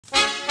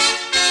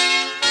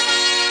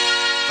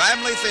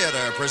Family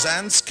Theater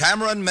presents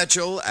Cameron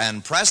Mitchell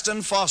and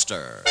Preston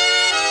Foster.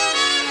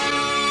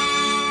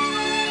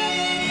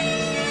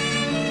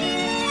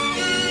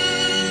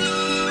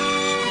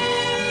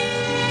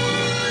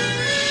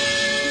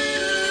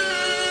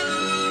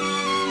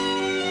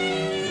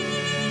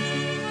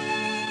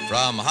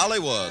 From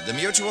Hollywood, the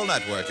Mutual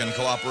Network, in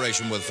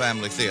cooperation with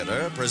Family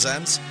Theater,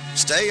 presents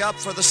Stay Up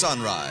for the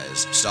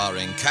Sunrise,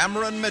 starring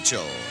Cameron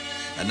Mitchell.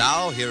 And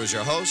now, here is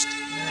your host,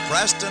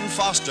 Preston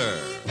Foster.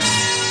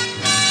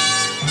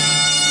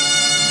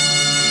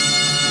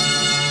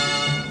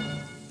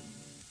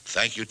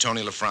 Thank you,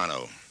 Tony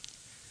Lafrano.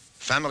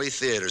 Family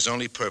Theater's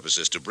only purpose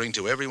is to bring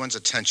to everyone's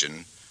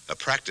attention a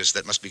practice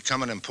that must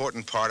become an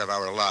important part of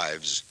our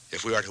lives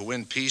if we are to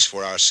win peace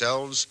for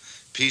ourselves,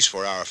 peace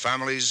for our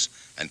families,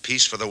 and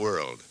peace for the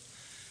world.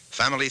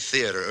 Family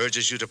Theater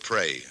urges you to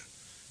pray.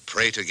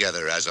 Pray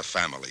together as a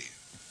family.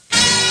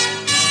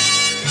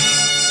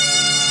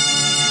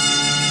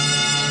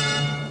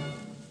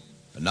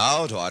 And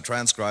now to our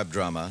transcribed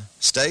drama,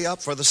 Stay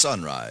Up for the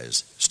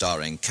Sunrise,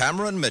 starring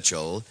Cameron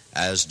Mitchell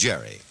as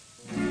Jerry.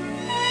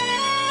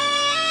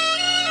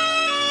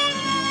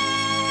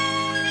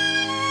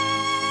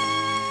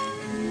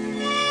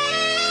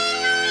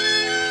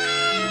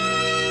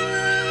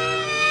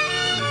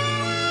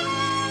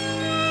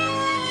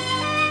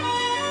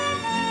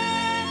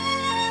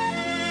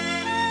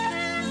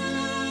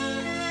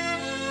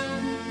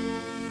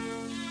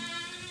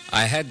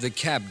 I had the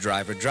cab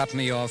driver drop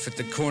me off at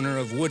the corner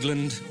of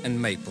Woodland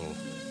and Maple,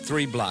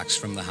 3 blocks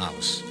from the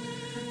house.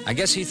 I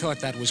guess he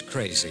thought that was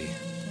crazy,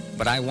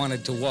 but I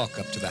wanted to walk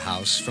up to the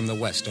house from the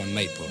west on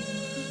Maple,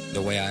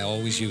 the way I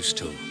always used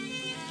to.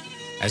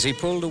 As he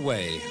pulled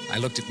away, I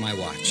looked at my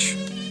watch.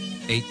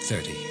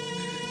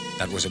 8:30.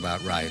 That was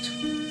about right.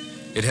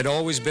 It had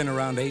always been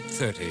around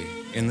 8:30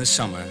 in the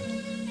summer,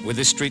 with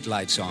the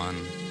streetlights on,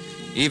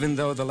 even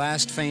though the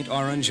last faint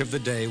orange of the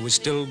day was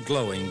still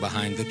glowing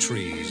behind the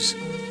trees.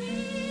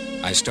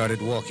 I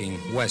started walking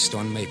west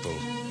on Maple,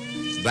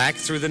 back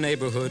through the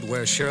neighborhood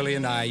where Shirley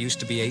and I used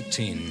to be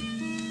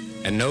 18,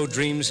 and no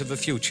dreams of the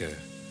future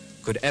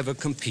could ever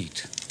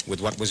compete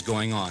with what was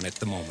going on at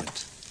the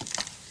moment.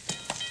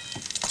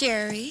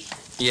 Jerry,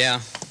 Yeah?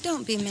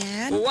 don't be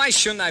mad. Well, why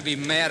shouldn't I be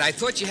mad? I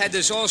thought you had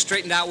this all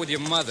straightened out with your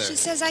mother. She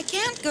says I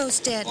can't go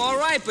steady. All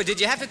right, but did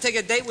you have to take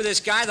a date with this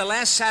guy the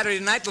last Saturday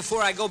night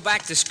before I go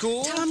back to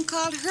school? Tom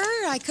called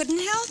her. I couldn't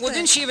help it. Well,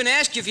 didn't she even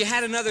ask you if you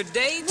had another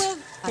date? Well,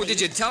 Did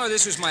you tell her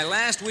this was my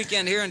last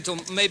weekend here until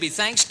maybe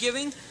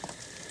Thanksgiving?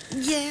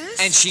 Yes.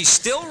 And she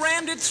still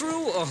rammed it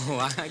through?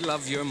 Oh, I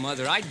love your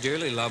mother. I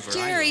dearly love her.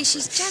 Jerry,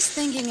 she's just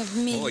thinking of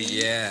me. Oh,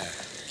 yeah.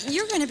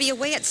 You're going to be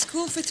away at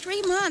school for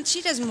 3 months.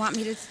 She doesn't want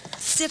me to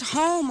sit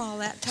home all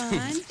that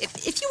time.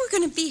 If you were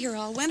going to be here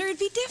all winter, it'd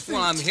be different.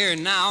 Well, I'm here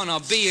now, and I'll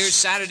be here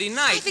Saturday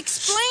night. I've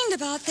explained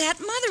about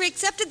that. Mother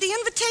accepted the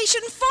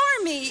invitation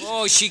for me.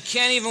 Oh, she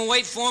can't even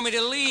wait for me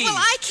to leave. Well,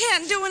 I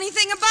can't do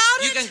anything about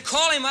it. You can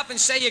call him up and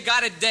say you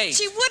got a date.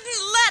 She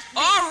wouldn't let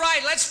me. All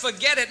right, let's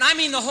forget it. I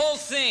mean the whole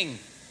thing.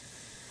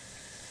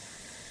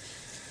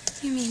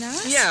 You mean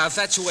us? Yeah, if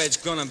that's the way it's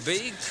gonna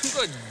be.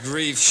 Good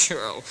grief,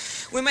 Cheryl.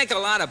 We make a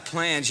lot of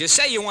plans. You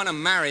say you want to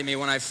marry me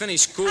when I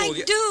finish school.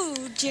 I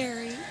do,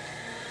 Jerry.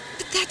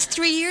 But that's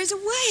 3 years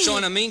away. So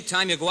in the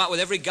meantime, you go out with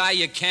every guy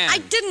you can. I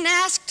didn't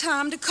ask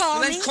Tom to call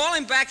Well, me. then call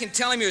him back and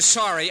tell him you're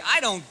sorry. I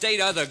don't date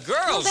other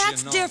girls, Well,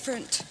 that's you know.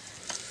 different.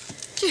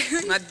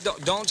 Jerry. Now,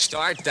 don't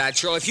start that,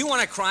 Cheryl. If you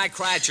want to cry,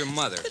 cry at your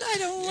mother. But I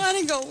don't want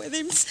to go with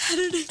him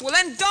Saturday. Well,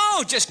 then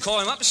don't. Just call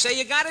him up and say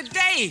you got a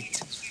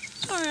date.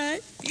 All right.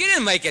 You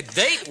didn't make a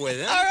date with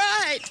him. All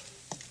right.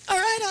 All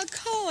right, I'll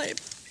call him.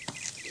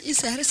 You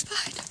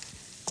satisfied?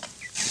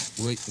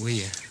 Will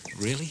you?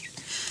 Really?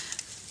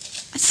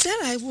 I said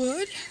I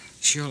would.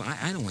 Cheryl,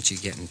 I don't want you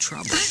to get in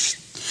trouble.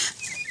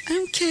 I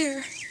don't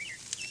care.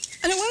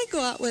 I don't want to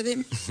go out with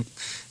him.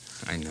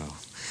 I know.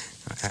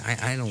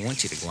 I don't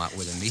want you to go out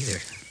with him either.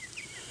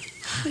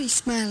 What are you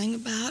smiling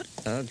about?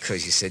 Oh,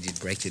 because you said you'd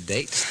break the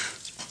date.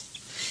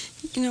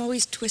 You can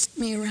always twist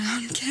me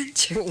around,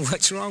 can't you? Well,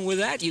 what's wrong with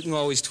that? You can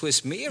always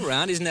twist me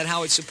around. Isn't that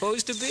how it's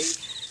supposed to be?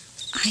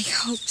 I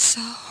hope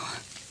so.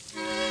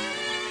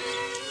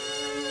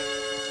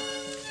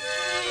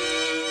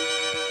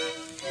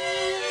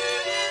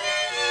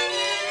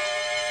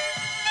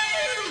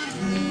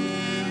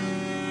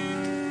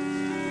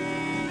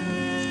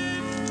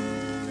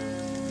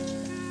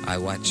 I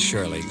watched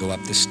Shirley go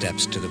up the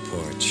steps to the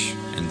porch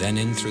and then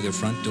in through the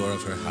front door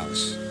of her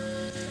house.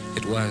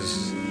 It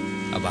was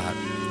about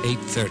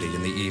 8:30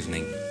 in the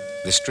evening.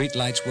 The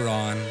streetlights were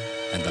on,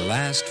 and the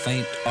last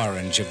faint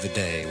orange of the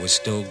day was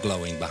still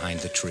glowing behind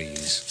the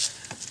trees.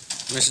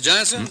 Mr.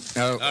 Johnson?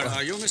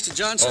 Are you Mr.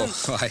 Johnson?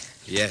 Oh,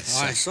 yes.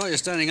 I saw you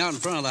standing out in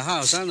front of the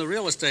house. I'm the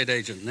real estate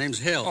agent. Name's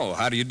Hill. Oh,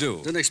 how do you do?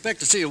 Didn't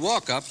expect to see you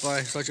walk up.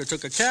 I thought you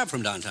took a cab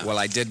from downtown. Well,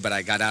 I did, but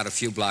I got out a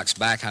few blocks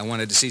back. I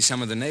wanted to see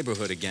some of the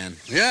neighborhood again.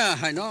 Yeah,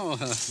 I know.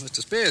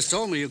 Mr. Spears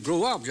told me you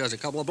grew up just a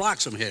couple of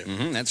blocks from here.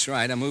 Mm-hmm, that's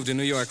right. I moved to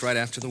New York right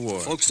after the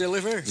war. Folks still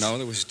live here? No,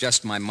 there was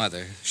just my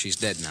mother. She's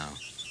dead now.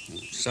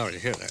 Sorry to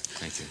hear that.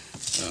 Thank you.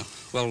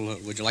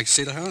 Would you like to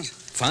see the house?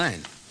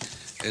 Fine.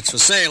 It's for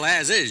sale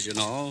as is, you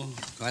know.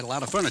 Quite a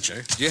lot of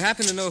furniture. Do you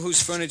happen to know whose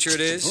furniture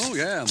it is? Oh,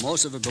 yeah.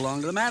 Most of it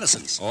belonged to the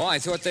Madisons. Oh, I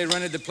thought they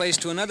rented the place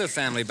to another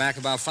family back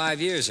about 5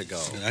 years ago.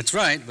 That's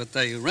right, but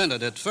they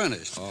rented it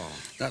furnished. Oh.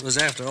 That was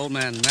after old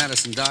man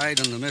Madison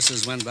died and the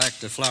missus went back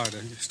to Florida.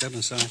 Step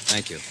inside.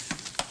 Thank you.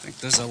 I think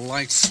there's a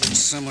light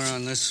somewhere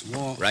on this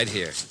wall. Right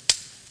here.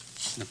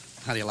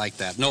 How do you like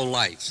that? No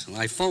lights.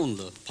 I phoned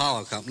the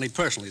power company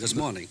personally this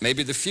morning.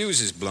 Maybe the fuse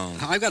is blown.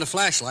 I've got a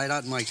flashlight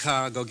out in my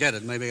car. I'll go get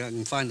it. Maybe I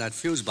can find that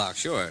fuse box.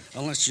 Sure.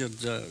 Unless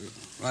you'd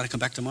rather come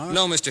back tomorrow?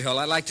 No, Mr. Hill,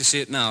 I'd like to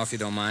see it now, if you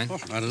don't mind. Oh,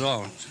 not at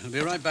all. I'll be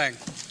right back.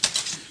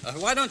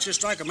 Why don't you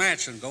strike a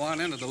match and go on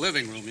into the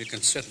living room? You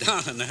can sit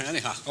down in there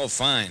anyhow. Oh,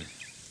 fine.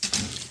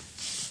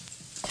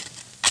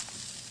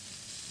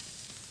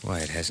 Why,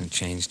 it hasn't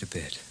changed a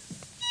bit.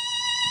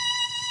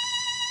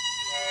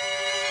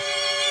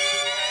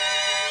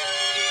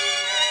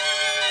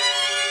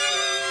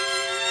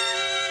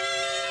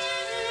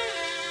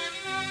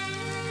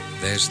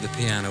 There's the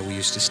piano we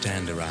used to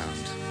stand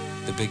around,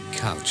 the big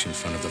couch in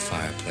front of the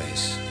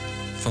fireplace,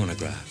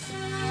 phonograph.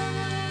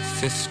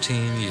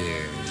 15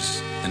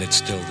 years, and it's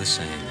still the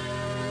same.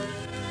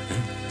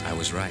 I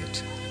was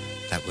right.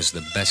 That was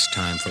the best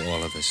time for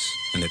all of us,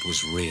 and it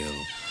was real.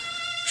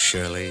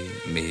 Shirley,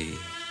 me,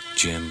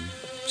 Jim,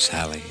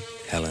 Sally,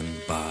 Helen,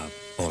 Bob,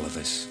 all of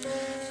us,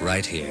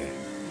 right here,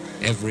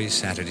 every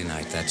Saturday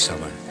night that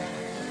summer,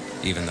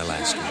 even the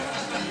last one.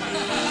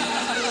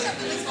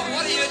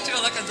 What are you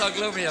two looking so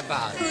gloomy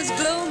about? Who's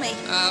gloomy?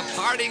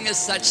 Parting is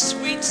such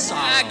sweet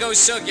sorrow. Go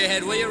soak your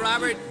head, will you,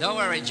 Robert? Don't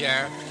worry,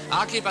 Jer.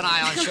 I'll keep an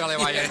eye on Shirley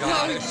while you're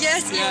gone. Oh,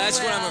 yes, you Yeah, that's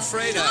will. what I'm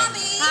afraid of.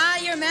 Ah,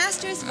 your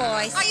master's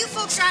voice. Are you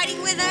folks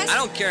riding with us? I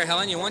don't care,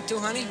 Helen. You want to,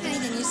 honey?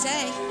 Anything you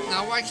say.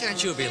 Now, why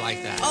can't you be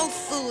like that? Oh,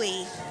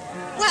 phooey.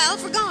 Well,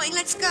 if we're going,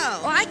 let's go.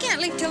 Oh, I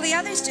can't leave till the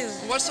others do.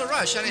 What's the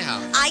rush, anyhow?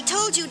 I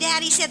told you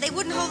Daddy said they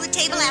wouldn't hold the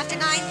table after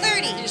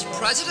 9:30. He's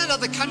president of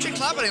the country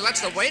club and he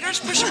lets the waiters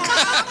push him?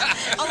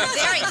 Oh,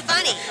 very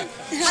funny.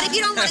 But if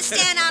you don't want to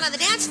stand out on the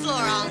dance floor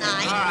all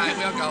night... All right,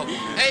 we'll go.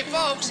 Hey,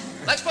 folks,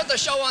 let's put the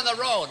show on the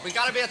road. We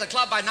got to be at the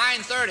club by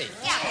 9:30.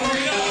 Yeah.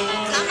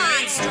 Come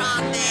on,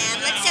 strong man.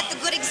 Let's set the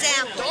good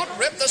example. Don't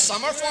rip the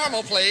summer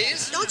formal,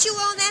 please. Don't you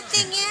own that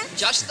thing yet?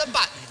 Just the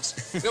buttons.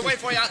 We'll wait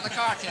for you out in the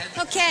car, Ken.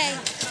 Okay.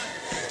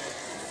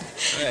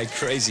 Hey,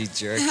 crazy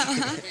jerk.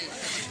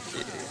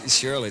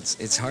 Cheryl,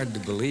 it's hard to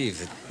believe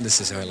that this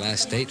is our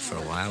last date for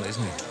a while,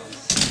 isn't it?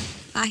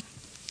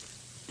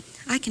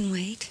 I can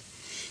wait.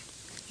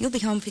 You'll be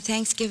home for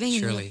Thanksgiving.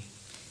 Shirley.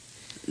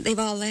 And they've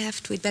all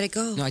left. We'd better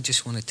go. No, I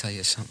just want to tell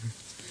you something.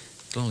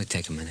 It'll only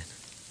take a minute.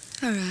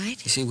 All right.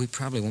 You see, we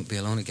probably won't be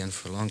alone again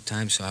for a long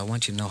time, so I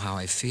want you to know how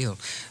I feel.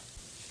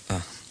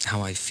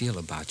 How I feel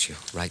about you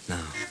right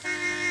now.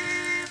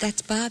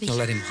 That's Bobby. No,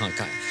 let him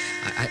hunk.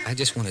 I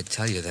just want to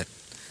tell you that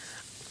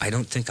I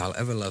don't think I'll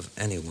ever love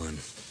anyone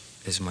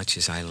as much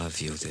as I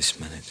love you this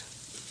minute.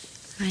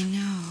 I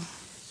know.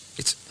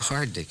 It's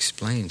hard to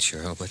explain,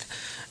 Cheryl, but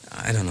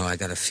I don't know. I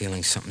got a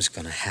feeling something's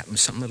going to happen,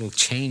 something that'll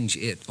change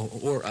it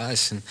or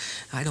us, and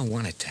I don't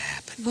want it to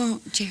happen.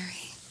 Won't,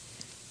 Jerry.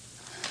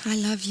 I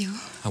love you.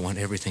 I want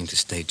everything to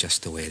stay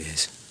just the way it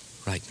is,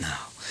 right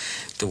now.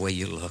 The way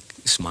you look,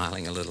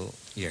 smiling a little,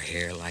 your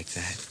hair like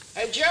that.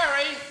 Hey,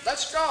 Jerry,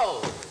 let's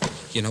go.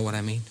 You know what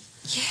I mean?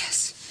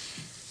 Yes.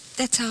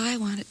 That's how I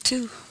want it,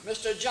 too.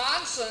 Mr.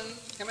 Johnson,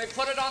 can we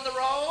put it on the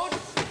road?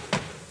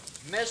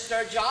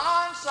 Mr.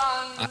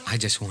 Johnson. I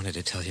just wanted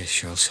to tell you,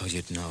 Cheryl, so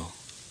you'd know.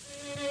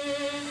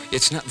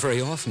 It's not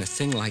very often a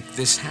thing like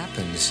this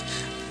happens.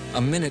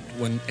 A minute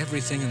when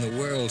everything in the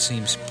world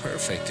seems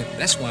perfect. And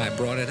that's why I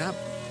brought it up,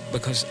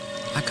 because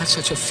I got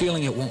such a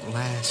feeling it won't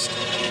last.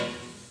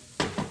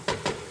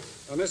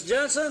 Miss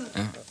Johnson?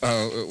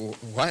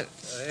 What?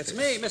 It's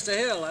me, Mr.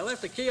 Hill. I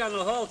left the key on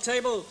the hall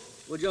table.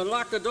 Would you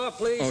unlock the door,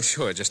 please? Oh,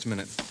 sure. Just a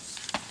minute.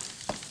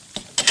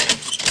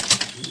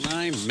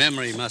 My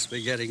memory must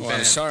be getting bad.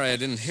 I'm sorry I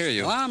didn't hear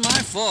you. Well, my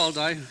fault.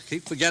 I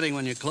keep forgetting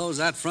when you close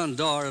that front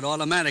door, it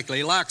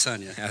automatically locks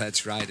on you. Yeah,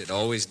 that's right. It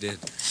always did.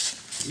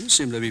 You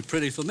seem to be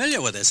pretty familiar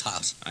with this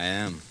house. I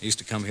am. Used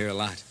to come here a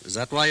lot. Is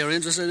that why you're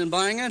interested in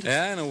buying it?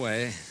 Yeah, in a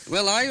way.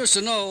 Well, I used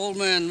to know old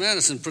man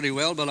Madison pretty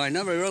well, but I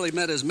never really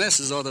met his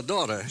missus or the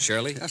daughter.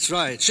 Shirley? That's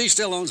right. She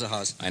still owns the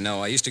house. I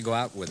know. I used to go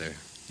out with her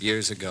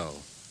years ago.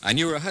 I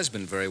knew her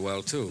husband very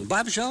well, too.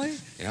 Bob Shelley?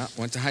 Yeah,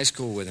 went to high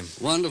school with him.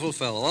 Wonderful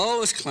fellow.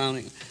 Always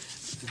clowning.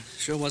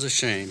 Sure was a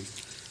shame.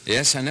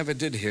 Yes, I never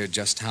did hear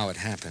just how it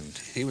happened.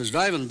 He was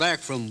driving back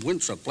from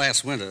Winthrop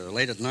last winter,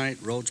 late at night,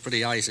 roads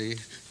pretty icy.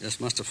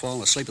 Just must have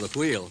fallen asleep at the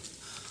wheel.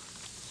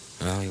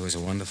 Well, he was a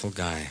wonderful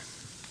guy.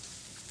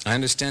 I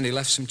understand he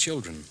left some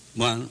children.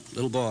 One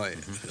little boy.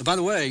 By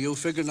the way, you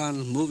figured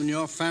on moving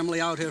your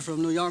family out here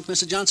from New York,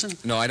 Mr. Johnson?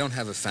 No, I don't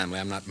have a family.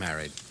 I'm not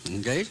married.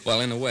 Engaged?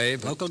 Well, in a way,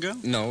 but... Local girl?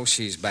 No,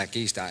 she's back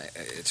east.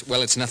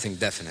 It's nothing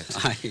definite.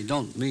 I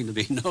don't mean to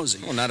be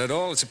nosy. Oh, not at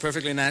all. It's a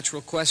perfectly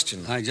natural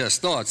question. I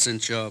just thought,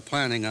 since you're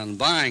planning on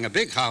buying a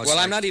big house... Well,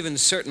 I'm not even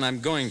certain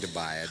I'm going to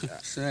buy it.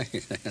 Say,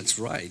 that's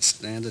right.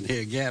 Standing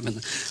here gabbing.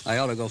 I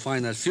ought to go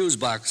find that fuse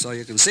box so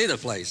you can see the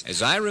place.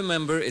 As I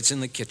remember, it's in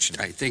the kitchen.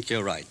 I think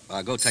you're right.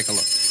 I'll go take a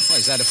look. Oh,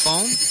 is that a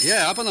phone?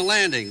 Yeah, up on the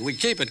landing. We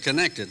keep it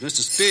connected.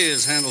 Mr.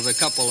 Spears handles a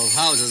couple of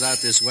houses out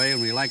this way,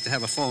 and we like to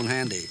have a phone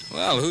handy.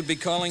 Well, who'd be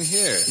calling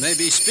here?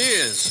 Maybe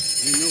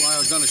Spears. He knew I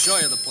was going to show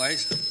you the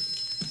place.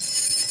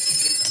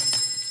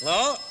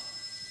 Hello?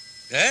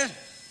 Yeah?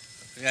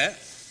 Yeah?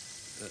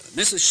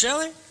 Mrs.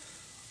 Shelley?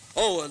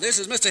 Oh, this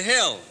is Mr.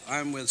 Hill.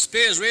 I'm with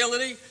Spears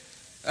Realty.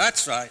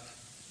 That's right.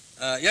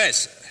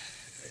 Yes.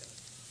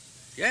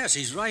 Yes,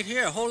 he's right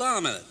here. Hold on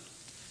a minute.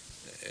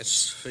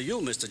 It's for you,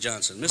 Mr.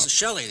 Johnson. Mrs.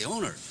 Shelley, the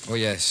owner. Oh,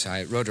 yes.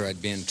 I wrote her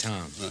I'd be in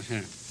town.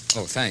 Here.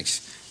 Oh, thanks.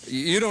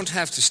 You don't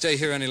have to stay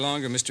here any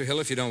longer, Mr.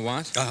 Hill, if you don't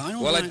want. I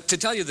don't Well, mind. to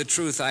tell you the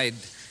truth, I'd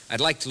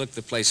like to look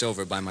the place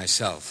over by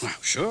myself. Well,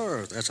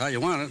 sure, if that's how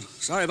you want it.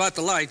 Sorry about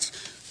the lights.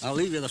 I'll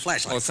leave you the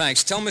flashlight. Oh,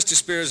 thanks. Tell Mr.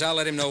 Spears I'll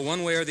let him know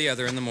one way or the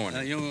other in the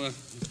morning.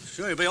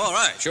 Sure you'll be all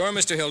right. Sure,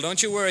 Mr. Hill.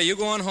 Don't you worry. You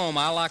go on home.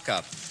 I'll lock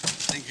up.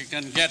 Think you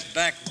can get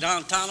back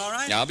downtown all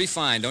right? Yeah, I'll be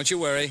fine. Don't you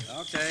worry.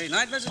 Okay.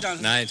 Night, Mr.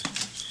 Johnson. Night.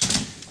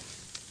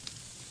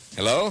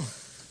 Hello?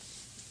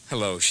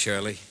 Hello,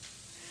 Shirley.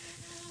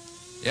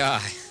 Yeah,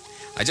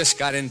 I just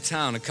got in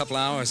town a couple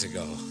hours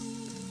ago.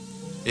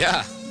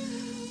 Yeah.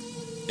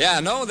 Yeah,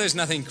 no, there's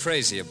nothing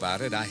crazy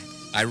about it. I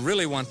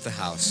really want the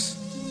house.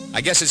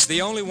 I guess it's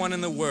the only one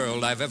in the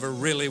world I've ever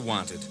really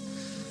wanted.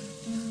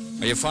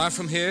 Are you far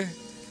from here?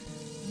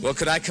 Well,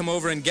 could I come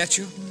over and get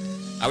you?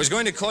 I was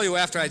going to call you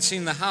after I'd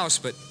seen the house,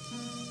 but...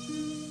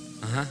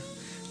 Uh-huh.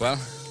 Well,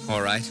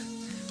 all right.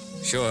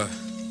 Sure,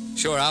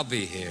 I'll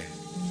be here.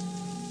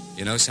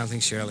 You know something,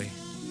 Shirley?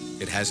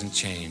 It hasn't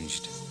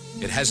changed.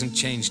 It hasn't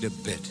changed a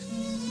bit.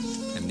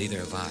 And neither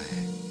have I.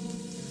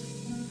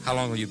 How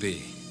long will you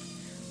be?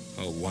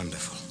 Oh,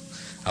 wonderful.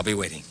 I'll be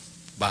waiting.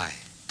 Bye.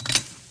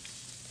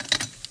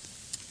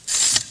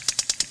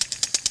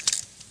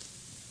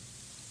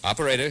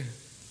 Operator,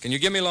 can you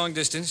give me long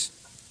distance?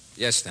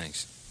 Yes,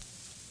 thanks.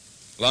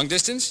 Long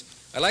distance?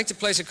 I'd like to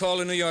place a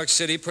call in New York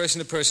City, person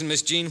to person,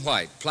 Miss Jean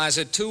White,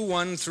 Plaza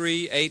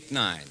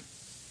 21389.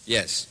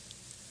 Yes.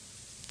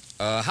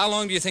 How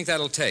long do you think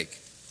that'll take?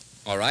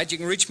 All right, you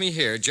can reach me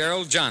here,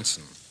 Gerald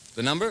Johnson.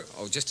 The number?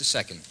 Oh, just a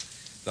second.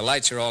 The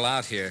lights are all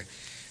out here.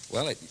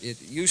 Well,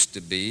 it used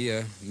to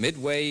be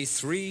Midway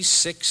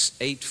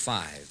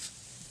 3685.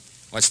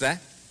 What's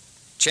that?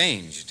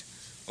 Changed.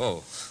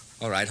 Oh,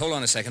 all right. Hold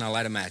on a second. I'll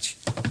light a match.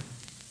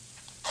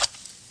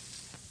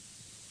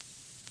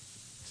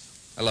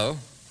 Hello?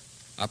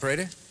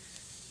 Operator?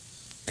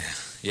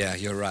 Yeah,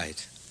 you're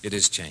right. It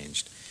is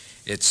changed.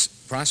 It's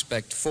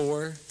Prospect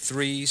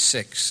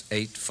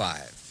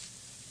 43685.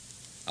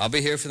 I'll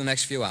be here for the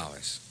next few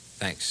hours.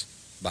 Thanks.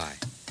 Bye.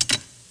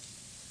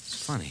 It's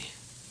funny.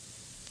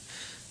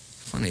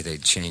 Funny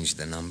they'd changed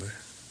the number.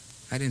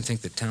 I didn't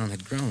think the town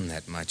had grown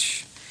that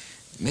much.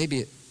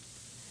 Maybe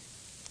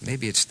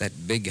it's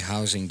that big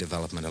housing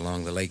development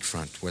along the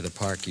lakefront where the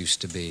park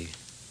used to be.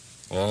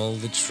 All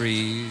the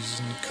trees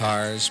and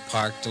cars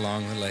parked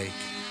along the lake.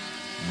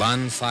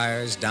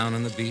 Bonfires down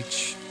on the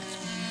beach.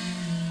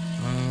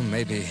 Oh,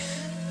 maybe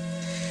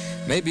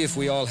if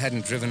we all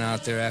hadn't driven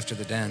out there after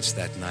the dance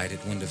that night, it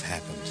wouldn't have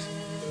happened.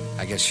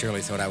 I guess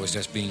Shirley thought I was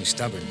just being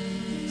stubborn.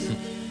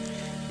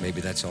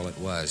 Maybe that's all it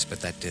was,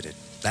 but that did it.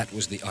 That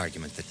was the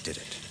argument that did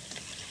it.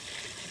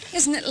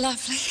 Isn't it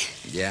lovely?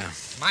 Yeah.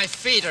 My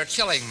feet are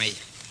killing me.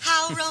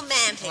 How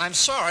romantic. Well, I'm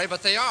sorry,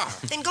 but they are.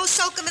 Then go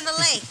soak them in the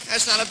lake.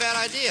 That's not a bad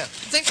idea.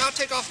 Think I'll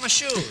take off my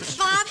shoes.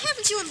 Bob,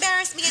 haven't you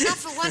embarrassed me enough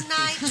for one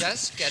night?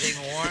 Just getting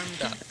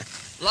warmed up.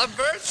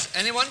 Lovebirds,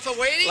 anyone for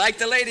waiting? Like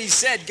the lady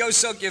said, go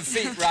soak your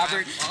feet,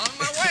 Robert. I'm on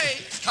my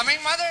way.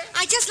 Coming, Mother?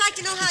 I'd just like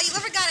to know how you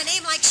ever got a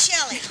name like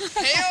Shelley.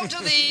 Hail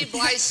to thee,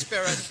 blithe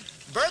spirit.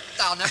 Birth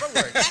thou never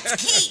wert. That's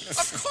Keats.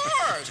 Of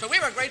course, but we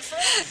were great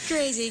friends.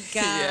 Crazy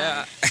guy.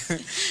 Yeah.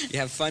 You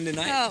have fun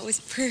tonight? Oh, it was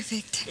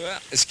perfect. Well,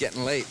 it's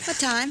getting late. What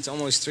time? It's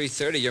almost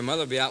 3:30. Your mother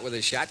will be out with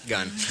a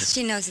shotgun.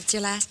 She knows it's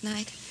your last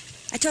night.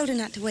 I told her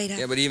not to wait up.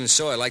 Yeah, but even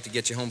so, I'd like to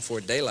get you home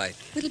before daylight.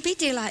 It'll be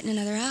daylight in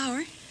another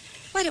hour.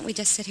 Why don't we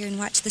just sit here and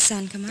watch the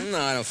sun come up?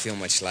 No, I don't feel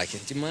much like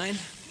it. Do you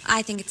mind?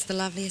 I think it's the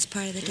loveliest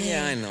part of the day.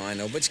 Yeah, I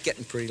know, but it's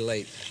getting pretty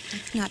late.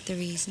 That's not the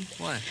reason.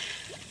 Why?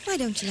 Why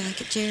don't you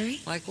like it,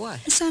 Jerry? Like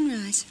what? The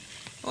sunrise.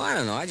 Oh, I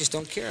don't know. I just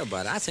don't care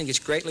about it. I think it's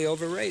greatly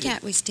overrated.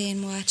 Can't we stay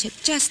and watch it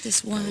just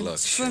this once? look,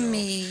 for Cheryl.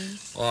 me.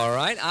 All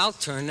right, I'll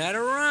turn that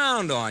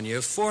around on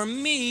you. For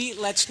me,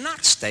 let's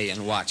not stay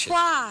and watch it.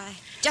 Why?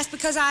 Just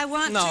because I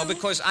want to? No,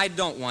 because I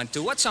don't want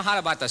to. What's so hot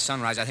about the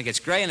sunrise? I think it's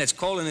gray and it's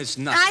cold and it's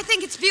nuts. I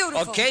think it's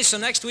beautiful. Okay, so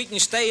next week you can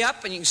stay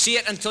up and you can see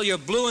it until you're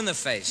blue in the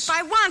face. If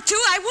I want to,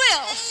 I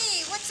will.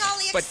 Hey, what's all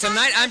the But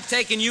excitement? tonight I'm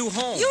taking you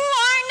home. You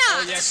are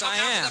not. Oh, yes, I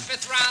am. The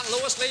fifth round,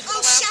 Lewis leads to Oh,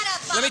 the left. shut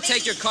up, Bobby. Let me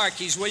take your car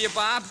keys, will you,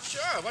 Bob?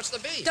 Sure, what's the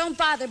beat? Don't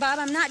bother, Bob.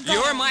 I'm not going.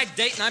 You're my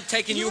date and I'm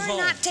taking you home.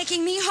 You're not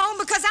taking me home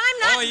because I'm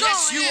not Oh, going.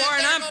 yes, you are,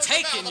 and there I'm goes the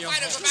taking bell. you The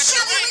fighters home. are back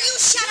Shelley, in the ring. will you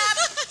shut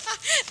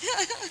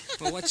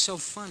up? Well, what's so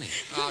funny?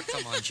 Oh,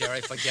 come on,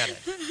 Jerry, forget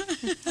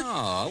it.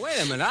 Oh, wait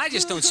a minute. I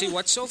just don't see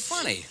what's so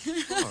funny.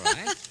 All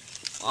right.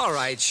 All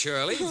right,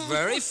 Shirley.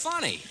 Very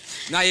funny.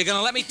 Now, you going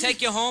to let me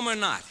take you home or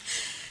not?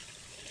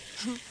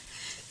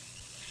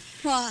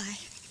 Why?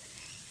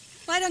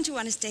 Why don't you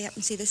want to stay up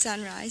and see the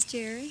sunrise,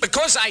 Jerry?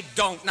 Because I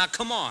don't. Now,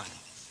 come on.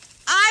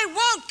 I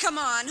won't come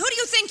on. Who do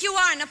you think you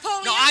are,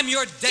 Napoleon? No, I'm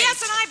your date.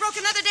 Yes, and I broke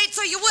another date,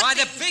 so you would By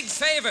be. the big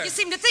favor. You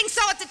seem to think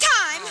so at the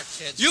time. Oh,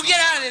 kids. You get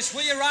out of this,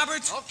 will you,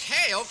 Robert?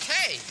 Okay,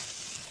 okay.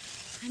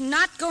 I'm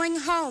not going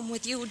home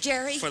with you,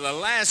 Jerry. For the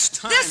last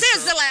time. This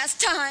is Shirley. the last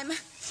time.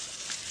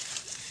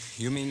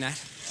 You mean that?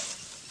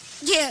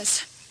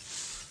 Yes,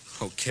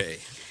 Okay.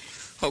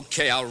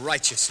 Okay, I'll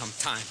write you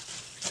sometime.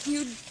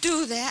 you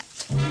do that.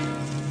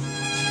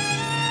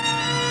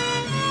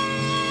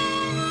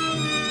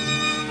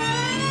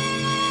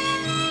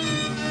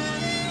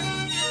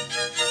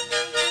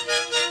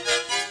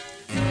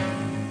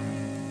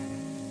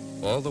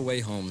 All the way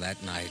home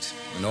that night,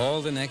 and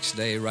all the next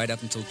day, right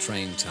up until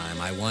train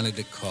time, I wanted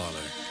to call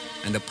her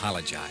and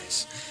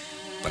apologize.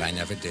 But I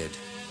never did.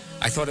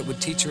 I thought it would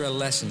teach her a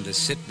lesson to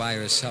sit by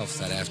herself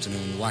that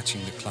afternoon,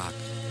 watching the clock,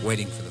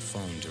 waiting for the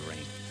phone to ring.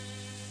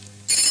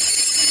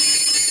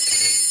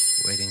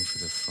 Waiting for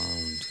the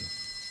phone to...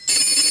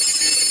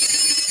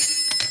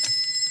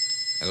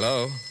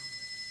 Hello?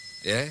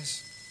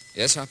 Yes?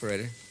 Yes,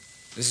 operator.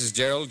 This is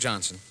Gerald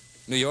Johnson.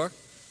 New York?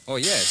 Oh,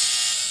 yes.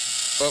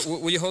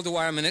 Will you hold the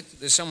wire a minute?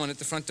 There's someone at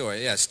the front door.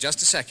 Yes,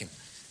 just a second.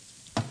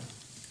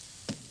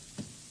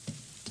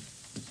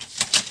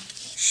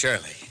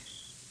 Shirley.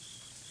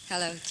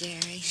 Hello,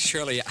 Jerry.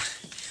 Shirley,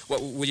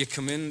 will you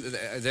come in?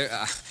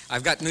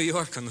 I've got New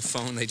York on the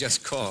phone. They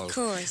just called. Of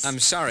course. I'm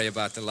sorry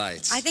about the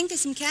lights. I think there's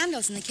some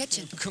candles in the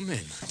kitchen. Come in,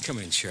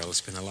 Cheryl.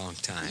 It's been a long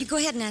time. You go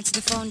ahead and answer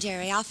the phone,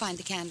 Jerry. I'll find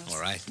the candles.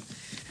 All right.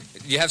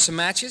 You have some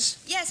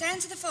matches? Yes,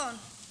 answer the phone.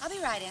 I'll be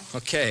right in.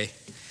 Okay.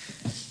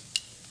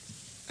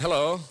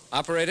 Hello,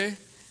 operator?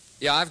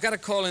 Yeah, I've got a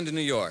call into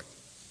New York.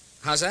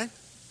 How's that?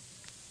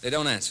 They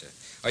don't answer.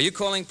 Are you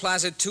calling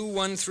Plaza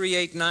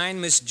 21389,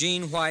 Miss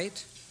Jean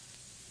White?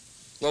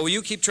 Well, will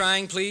you keep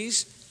trying,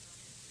 please?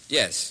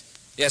 Yes.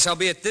 Yes, I'll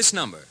be at this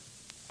number.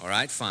 All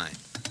right, fine.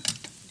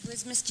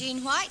 Who's Miss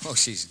Jean White? Oh,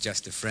 she's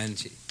just a friend.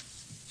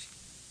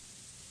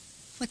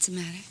 What's the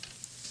matter?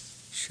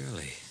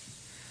 Shirley,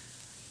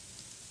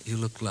 you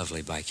look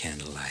lovely by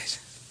candlelight.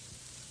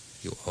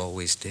 You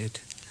always did.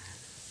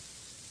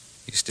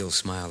 You still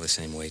smile the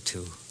same way,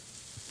 too.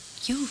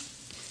 You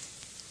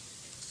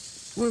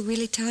were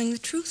really telling the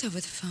truth over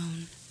the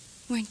phone,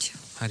 weren't you?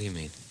 How do you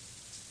mean?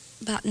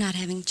 About not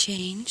having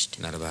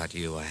changed. Not about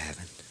you, I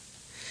haven't.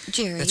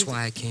 Jerry. That's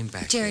why I came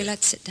back Jerry, here.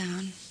 let's sit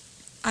down.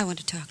 I want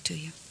to talk to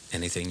you.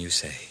 Anything you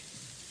say.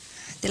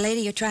 The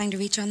lady you're trying to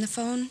reach on the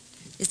phone,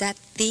 is that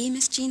the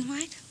Miss Jean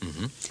White?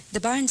 Mm-hmm. The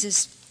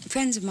Barneses,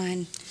 friends of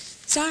mine,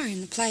 saw her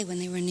in the play when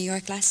they were in New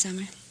York last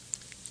summer.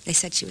 They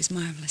said she was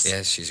marvelous.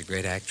 Yes, she's a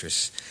great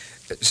actress.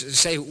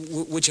 Say,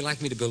 would you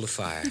like me to build a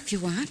fire? If you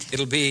want.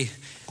 It'll be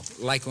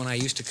like when I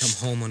used to come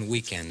home on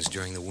weekends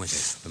during the winter,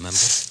 remember?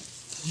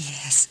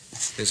 Yes.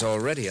 There's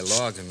already a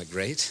log in the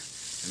grate,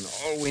 and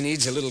all we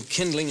need's a little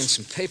kindling and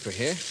some paper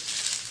here.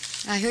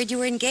 I heard you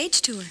were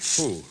engaged to her.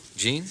 Who,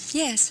 Jean?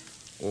 Yes.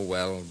 Oh,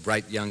 well,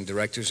 bright young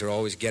directors are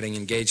always getting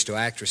engaged to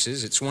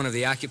actresses. It's one of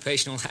the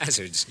occupational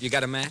hazards. You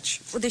got a match?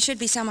 Well, there should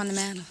be some on the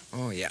mantel.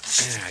 Oh, yeah.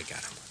 There, I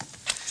got 'em.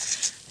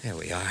 There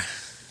we are.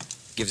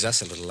 Gives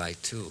us a little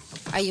light, too.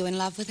 Are you in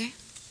love with her?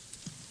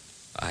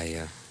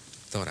 I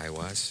thought I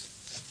was.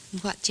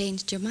 What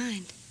changed your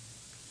mind?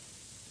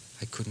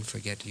 I couldn't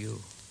forget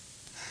you.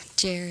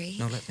 Jerry.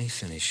 No, let me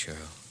finish,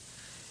 Cheryl.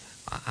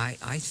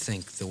 I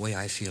think the way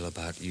I feel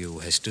about you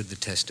has stood the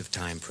test of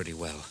time pretty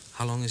well.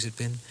 How long has it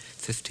been?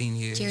 15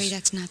 years? Jerry,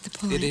 that's not the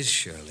point. It is,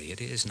 Shirley,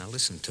 it is. Now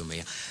listen to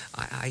me.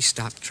 I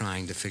stopped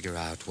trying to figure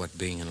out what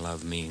being in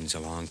love means a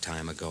long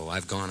time ago.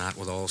 I've gone out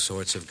with all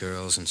sorts of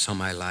girls, and some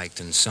I liked,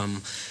 and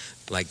some,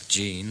 like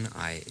Jean,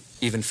 I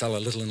even fell a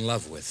little in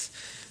love with.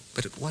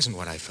 But it wasn't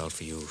what I felt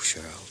for you,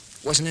 Cheryl.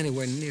 It wasn't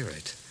anywhere near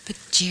it. But,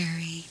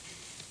 Jerry,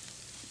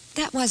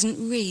 that wasn't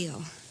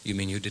real. You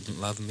mean you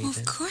didn't love me Well,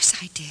 then? of course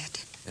I did.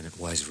 Then it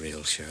was real,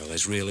 Cheryl.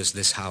 As real as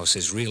this house,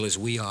 as real as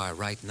we are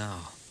right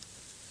now.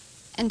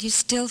 And you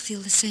still feel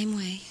the same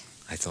way?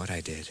 I thought I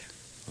did,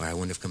 or I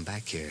wouldn't have come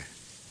back here.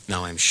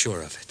 Now I'm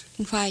sure of it.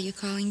 And why are you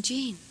calling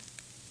Jean?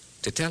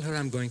 To tell her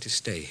I'm going to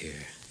stay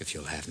here, if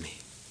you'll have me.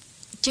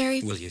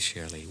 Jerry, Will you,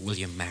 Shirley? Will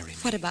you marry me?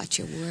 what about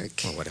your work?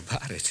 Well, what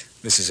about it?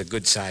 This is a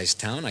good-sized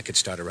town. I could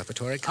start a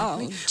repertory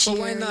company. Oh,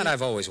 well, why Jerry. not?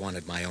 I've always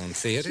wanted my own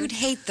theater. You'd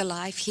hate the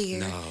life here.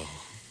 No,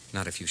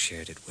 not if you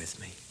shared it with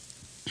me.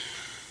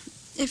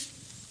 If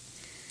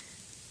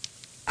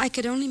I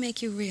could only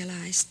make you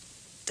realize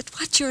that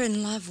what you're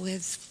in love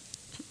with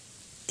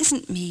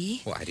isn't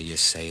me. Why do you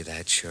say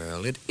that,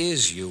 Cheryl? It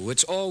is you.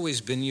 It's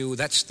always been you.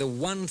 That's the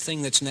one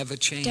thing that's never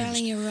changed.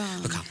 Darling, you're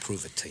wrong. Look, I'll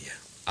prove it to you.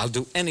 I'll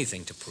do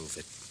anything to prove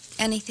it.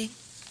 Anything?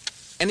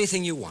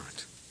 Anything you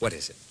want. What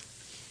is it?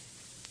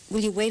 Will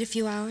you wait a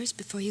few hours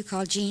before you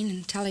call Jean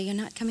and tell her you're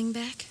not coming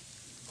back?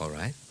 All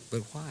right,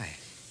 but why?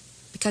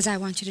 Because I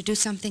want you to do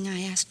something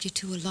I asked you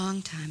to a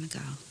long time ago.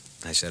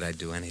 I said I'd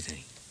do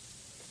anything.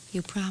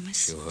 You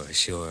promise?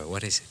 Sure.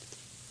 What is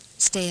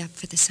it? Stay up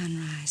for the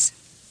sunrise.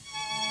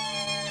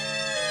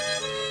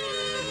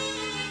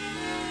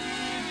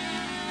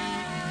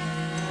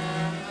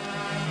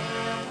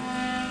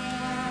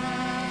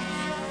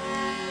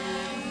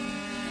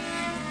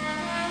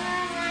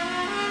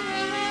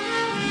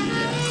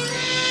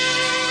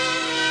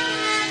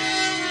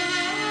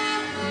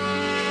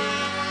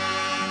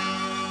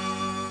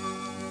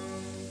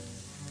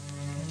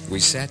 We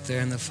sat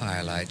there in the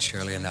firelight,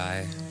 Shirley and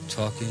I,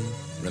 talking,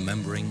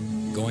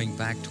 remembering, going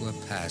back to a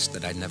past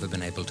that I'd never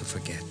been able to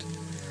forget.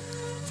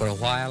 For a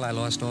while, I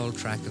lost all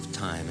track of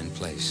time and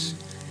place.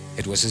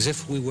 It was as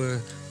if we were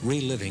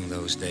reliving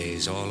those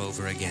days all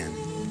over again.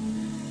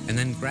 And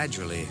then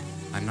gradually,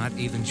 I'm not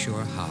even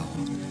sure how,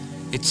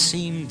 it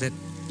seemed that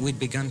we'd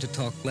begun to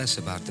talk less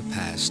about the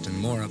past and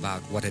more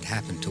about what had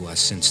happened to us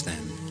since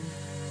then.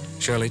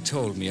 Shirley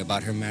told me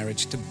about her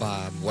marriage to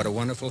Bob, what a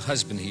wonderful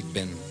husband he'd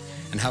been,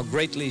 and how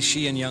greatly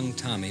she and young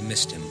Tommy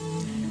missed him.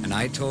 And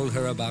I told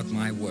her about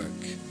my work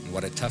and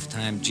what a tough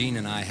time Jean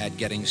and I had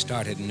getting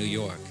started in New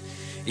York,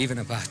 even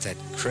about that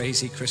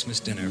crazy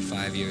Christmas dinner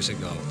 5 years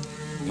ago,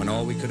 when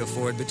all we could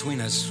afford between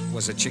us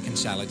was a chicken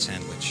salad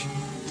sandwich.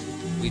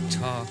 We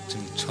talked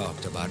and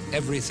talked about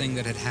everything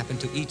that had happened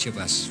to each of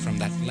us from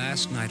that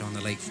last night on the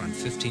lakefront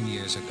 15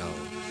 years ago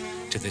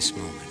to this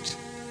moment.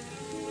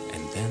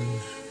 And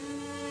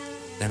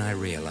then I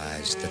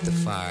realized that the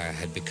fire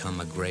had become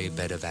a gray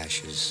bed of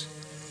ashes,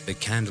 the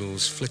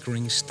candles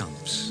flickering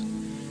stumps,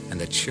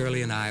 and that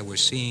Shirley and I were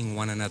seeing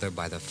one another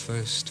by the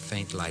first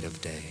faint light of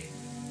day.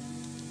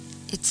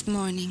 It's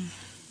morning.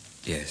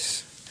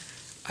 Yes,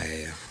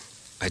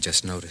 I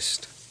just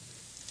noticed.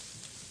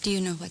 Do you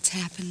know what's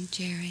happened,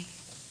 Jerry?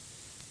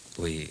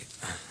 We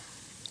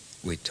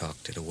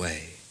talked it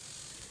away.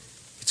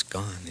 It's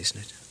gone, isn't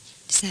it?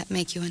 Does that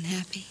make you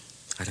unhappy?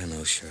 I don't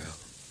know, Cheryl.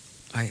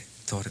 I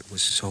thought it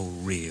was so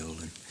real,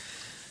 and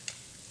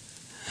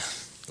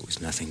it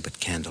was nothing but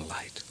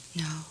candlelight.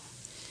 No,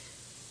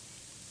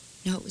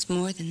 it was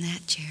more than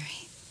that,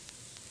 Jerry.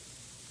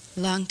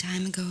 A long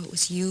time ago, it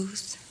was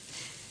youth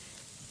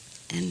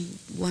and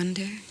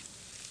wonder,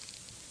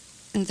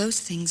 and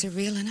those things are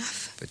real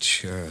enough. But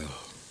Cheryl,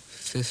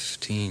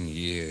 15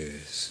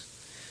 years.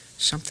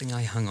 Something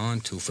I hung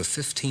on to for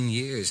 15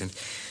 years, and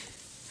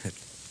it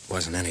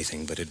wasn't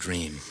anything but a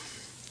dream.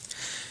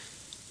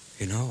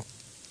 You know,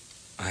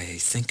 I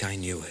think I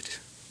knew it,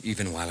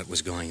 even while it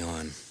was going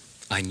on.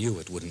 I knew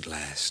it wouldn't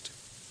last.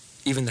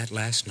 Even that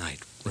last night,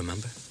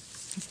 remember?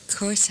 Of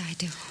course I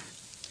do.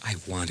 I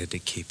wanted to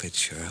keep it,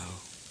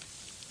 Cheryl.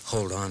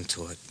 Hold on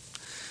to it.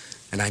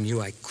 And I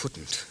knew I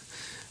couldn't.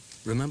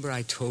 Remember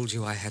I told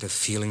you I had a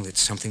feeling that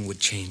something would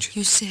change it?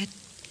 You said,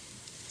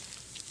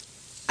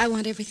 I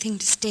want everything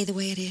to stay the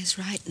way it is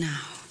right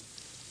now.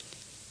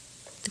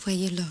 The way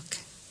you look.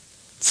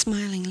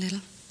 Smiling a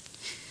little.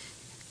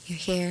 Your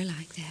hair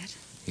like that.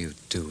 You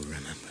do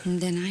remember.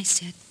 And then I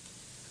said,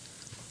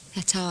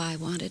 that's how I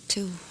want it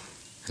too.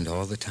 And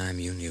all the time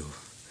you knew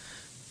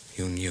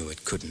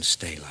it couldn't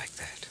stay like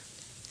that.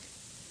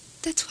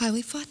 That's why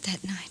we fought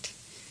that night.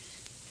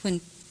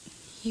 When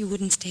you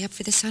wouldn't stay up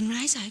for the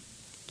sunrise,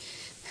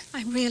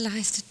 I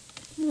realized it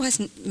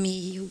wasn't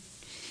me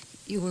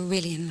you were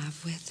really in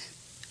love with.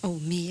 Oh,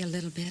 me a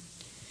little bit.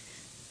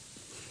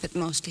 But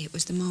mostly it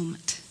was the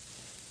moment.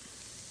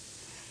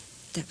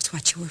 That was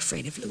what you were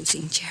afraid of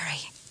losing,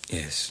 Jerry.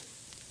 Yes,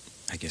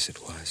 I guess it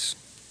was.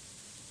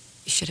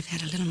 You should have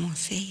had a little more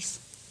faith.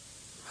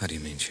 How do you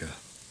mean, Cheryl?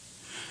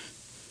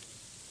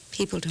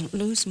 People don't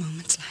lose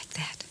moments like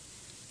that.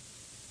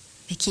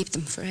 They keep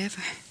them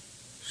forever.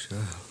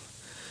 Cheryl,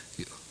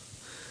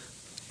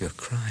 you're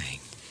crying.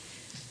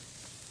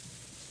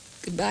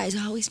 Goodbyes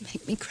always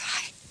make me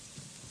cry.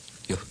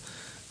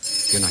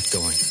 You're not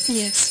going?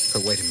 Yes.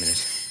 But wait a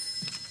minute.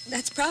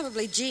 That's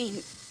probably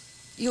Jean.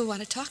 You'll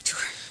want to talk to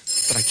her.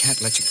 But I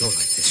can't let you go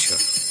like this,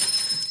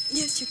 Cheryl.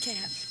 Yes, you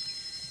can.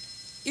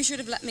 You should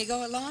have let me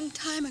go a long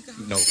time ago.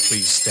 No,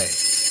 please stay.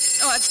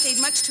 Oh, I've stayed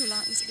much too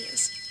long as it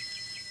is.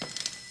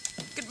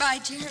 Goodbye,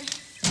 Jerry.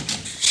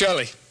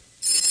 Shirley.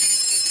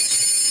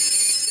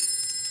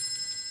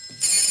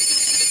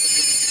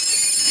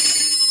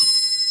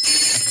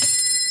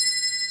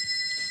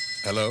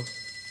 Hello?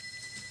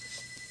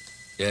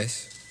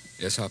 Yes?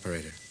 Yes,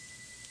 operator.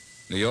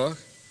 New York?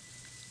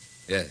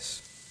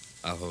 Yes.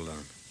 I'll hold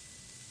on.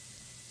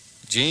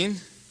 Gene?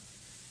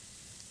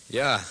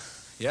 Yeah,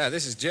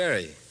 this is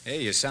Jerry.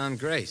 Hey, you sound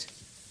great.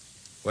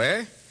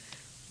 Where?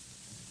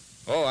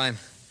 Oh, I'm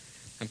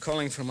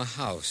calling from a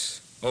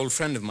house. Old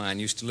friend of mine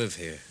used to live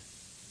here.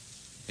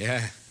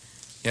 Yeah,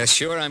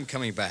 sure, I'm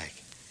coming back.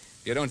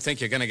 You don't think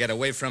you're going to get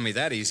away from me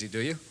that easy, do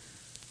you?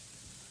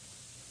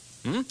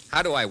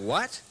 How do I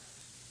what?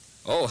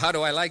 Oh, how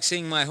do I like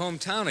seeing my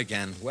hometown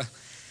again? Well,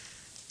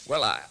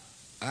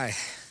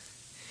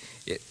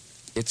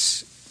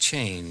 it's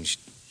changed.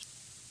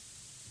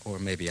 Or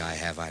maybe I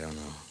have, I don't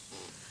know.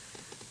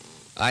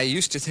 I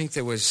used to think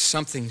there was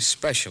something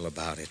special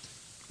about it,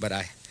 but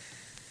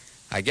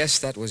I guess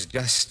that was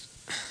just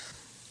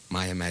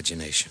my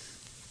imagination.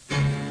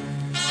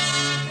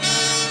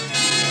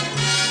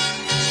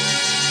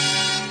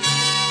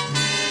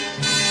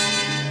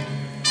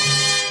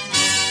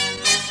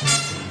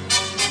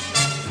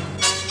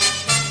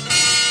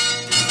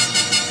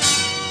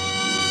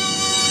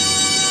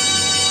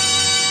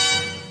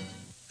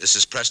 This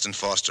is Preston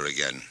Foster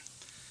again.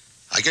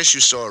 I guess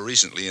you saw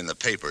recently in the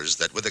papers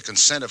that with the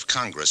consent of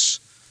Congress,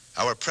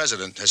 our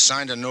president has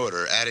signed an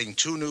order adding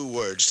 2 new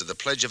words to the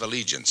Pledge of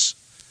Allegiance.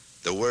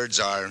 The words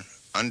are,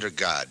 under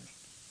God.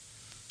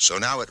 So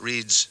now it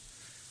reads,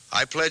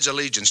 I pledge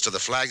allegiance to the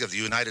flag of the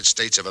United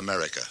States of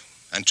America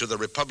and to the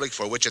republic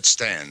for which it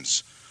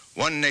stands,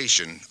 one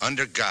nation,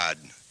 under God,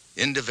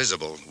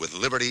 indivisible, with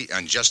liberty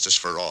and justice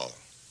for all.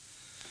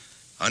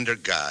 Under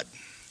God.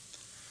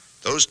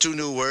 Those 2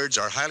 new words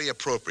are highly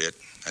appropriate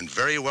and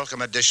very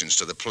welcome additions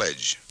to the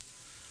pledge.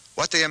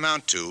 What they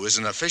amount to is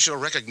an official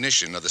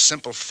recognition of the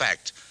simple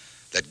fact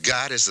that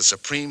God is the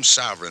supreme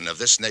sovereign of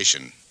this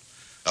nation,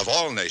 of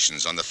all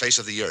nations on the face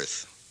of the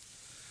earth.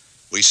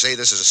 We say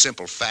this is a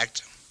simple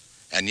fact,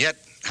 and yet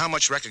how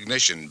much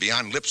recognition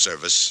beyond lip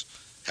service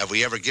have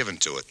we ever given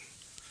to it?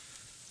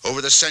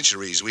 Over the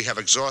centuries, we have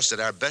exhausted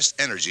our best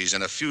energies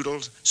in a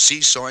futile,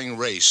 seesawing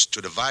race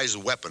to devise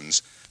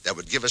weapons that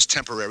would give us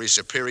temporary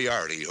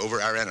superiority over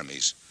our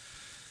enemies.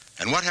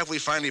 And what have we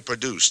finally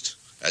produced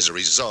as a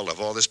result of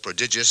all this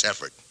prodigious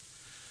effort?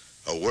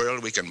 A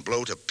world we can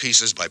blow to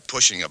pieces by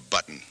pushing a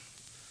button.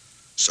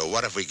 So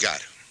what have we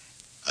got?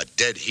 A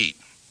dead heat.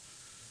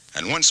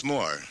 And once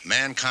more,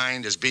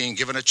 mankind is being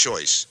given a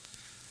choice.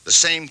 The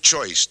same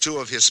choice 2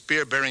 of his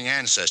spear-bearing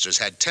ancestors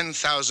had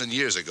 10,000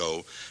 years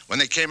ago when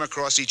they came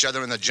across each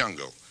other in the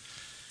jungle.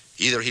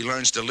 Either he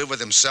learns to live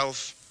with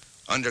himself,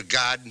 under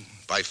God,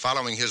 by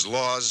following his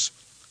laws,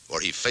 or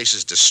he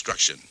faces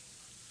destruction.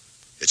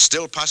 It's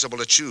still possible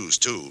to choose,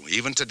 too,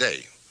 even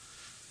today.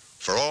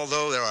 For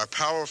although there are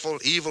powerful,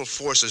 evil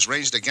forces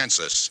ranged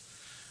against us,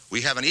 we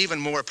have an even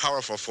more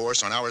powerful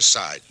force on our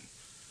side,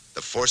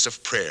 the force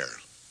of prayer,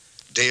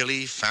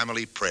 daily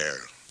family prayer.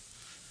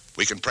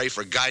 We can pray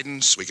for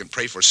guidance, we can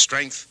pray for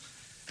strength,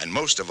 and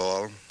most of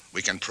all,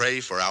 we can pray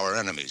for our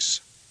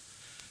enemies.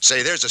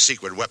 Say, there's a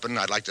secret weapon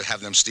I'd like to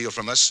have them steal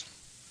from us.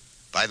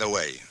 By the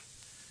way,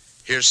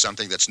 here's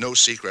something that's no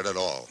secret at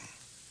all.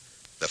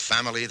 The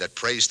family that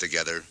prays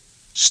together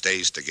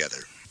stays together.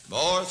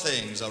 More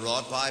things are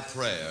wrought by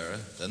prayer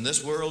than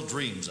this world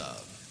dreams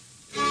of.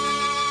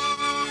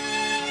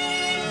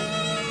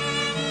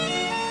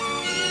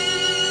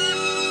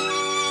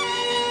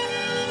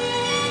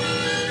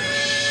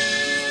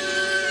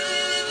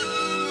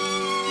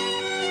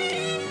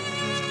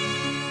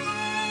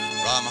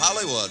 From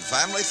Hollywood,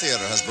 Family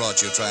Theater has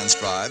brought you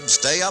transcribed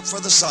Stay Up for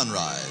the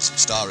Sunrise,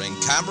 starring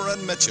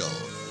Cameron Mitchell.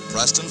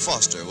 Preston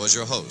Foster was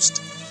your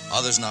host.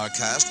 Others in our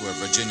cast were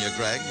Virginia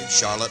Gregg,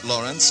 Charlotte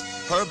Lawrence,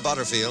 Herb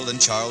Butterfield, and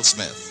Charles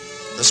Smith.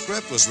 The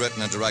script was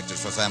written and directed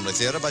for Family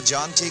Theater by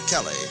John T.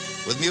 Kelly,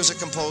 with music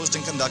composed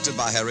and conducted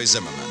by Harry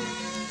Zimmerman.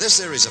 This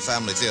series of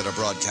Family Theater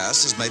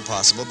broadcasts is made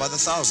possible by the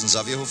thousands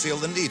of you who feel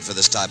the need for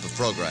this type of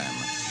program,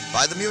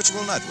 by the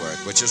Mutual Network,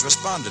 which has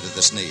responded to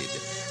this need,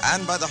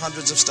 and by the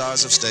hundreds of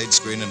stars of stage,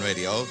 screen, and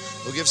radio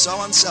who give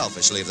so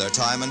unselfishly of their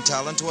time and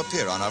talent to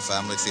appear on our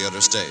Family Theater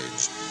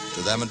stage.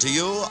 To them and to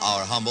you,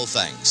 our humble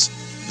thanks.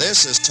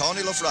 This is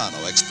Tony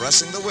Lofrano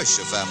expressing the wish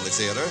of Family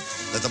Theater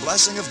that the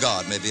blessing of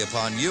God may be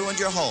upon you and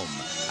your home,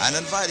 and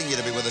inviting you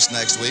to be with us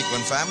next week when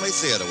Family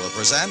Theater will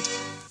present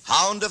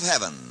Hound of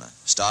Heaven,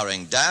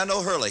 starring Dan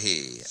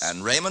O'Herlihy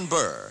and Raymond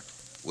Burr,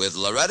 with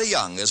Loretta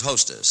Young as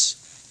hostess.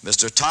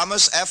 Mr.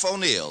 Thomas F.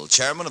 O'Neill,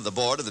 chairman of the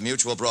board of the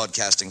Mutual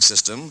Broadcasting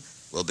System,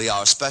 will be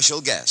our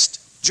special guest.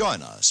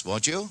 Join us,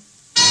 won't you?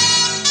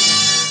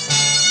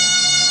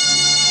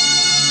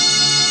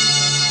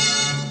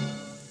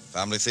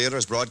 Family Theater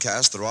is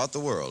broadcast throughout the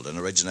world and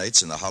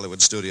originates in the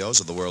Hollywood studios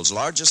of the world's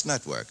largest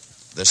network.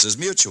 This is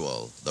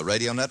Mutual, the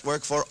radio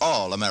network for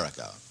all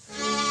America.